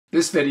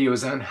This video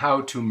is on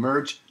how to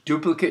merge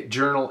duplicate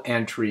journal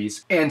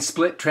entries and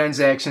split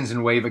transactions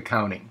in Wave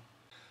accounting.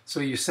 So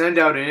you send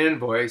out an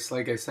invoice,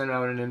 like I sent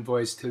out an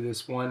invoice to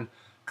this one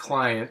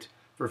client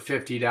for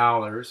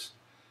 $50,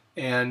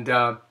 and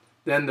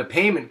then the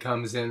payment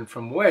comes in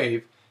from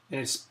Wave, and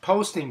it's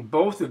posting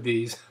both of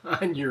these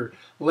on your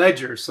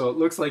ledger, so it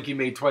looks like you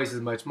made twice as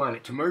much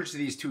money. To merge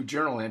these two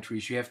journal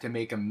entries, you have to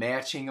make a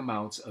matching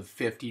amounts of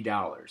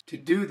 $50. To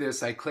do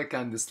this, I click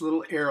on this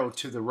little arrow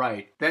to the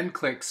right, then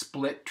click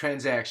Split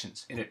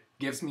Transactions, and it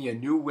gives me a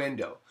new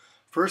window.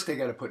 First, I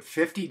got to put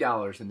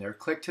 $50 in there,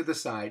 click to the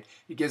side.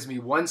 It gives me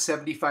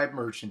 $175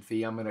 merchant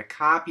fee. I'm going to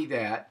copy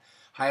that,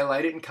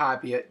 highlight it and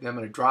copy it, then I'm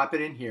going to drop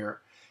it in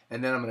here,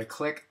 and then I'm going to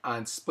click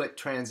on Split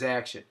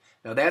Transaction.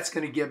 Now that's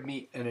going to give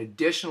me an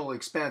additional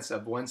expense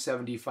of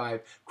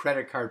 $175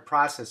 credit card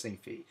processing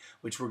fee,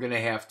 which we're going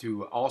to have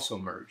to also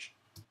merge.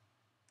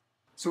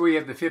 So we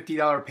have the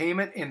 $50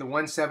 payment and the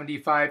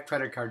 $175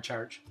 credit card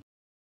charge.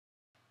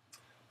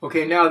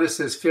 Okay, now this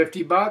says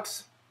 50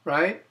 bucks,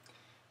 right?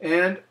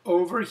 And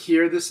over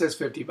here this says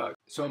 50 bucks.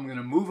 So I'm going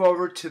to move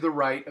over to the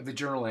right of the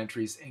journal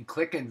entries and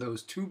click in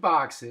those two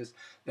boxes.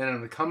 Then I'm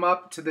going to come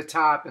up to the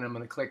top and I'm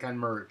going to click on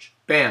merge.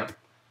 Bam!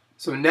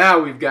 So now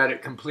we've got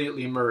it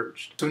completely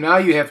merged. So now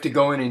you have to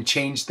go in and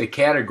change the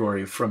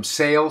category from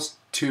sales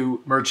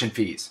to merchant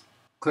fees.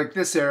 Click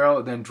this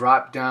arrow, then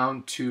drop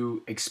down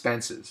to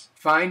expenses.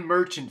 Find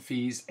merchant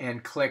fees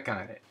and click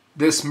on it.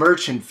 This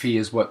merchant fee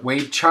is what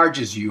Wave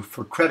charges you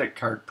for credit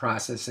card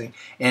processing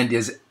and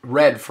is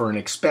read for an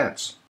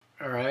expense.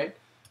 All right.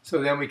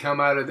 So then we come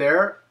out of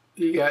there.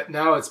 You got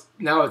now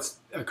it's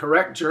a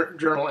correct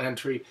journal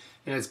entry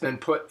and it's been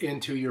put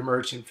into your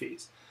merchant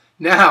fees.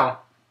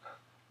 Now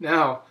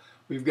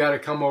we've got to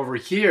come over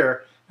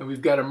here and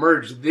we've got to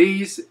merge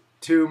these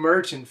two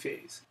merchant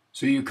fees.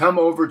 So you come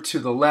over to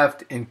the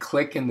left and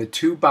click in the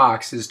two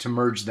boxes to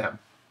merge them.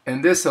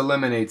 And this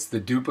eliminates the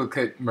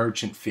duplicate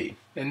merchant fee.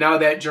 And now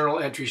that journal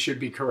entry should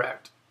be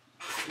correct.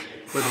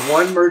 With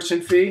one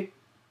merchant fee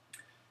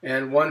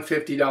and one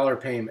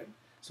 $50 payment.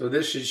 So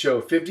this should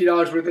show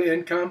 $50 worth of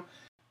income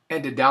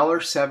and a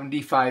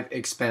 $1.75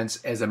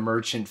 expense as a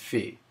merchant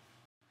fee.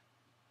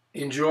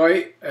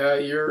 Enjoy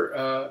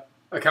your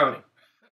accounting.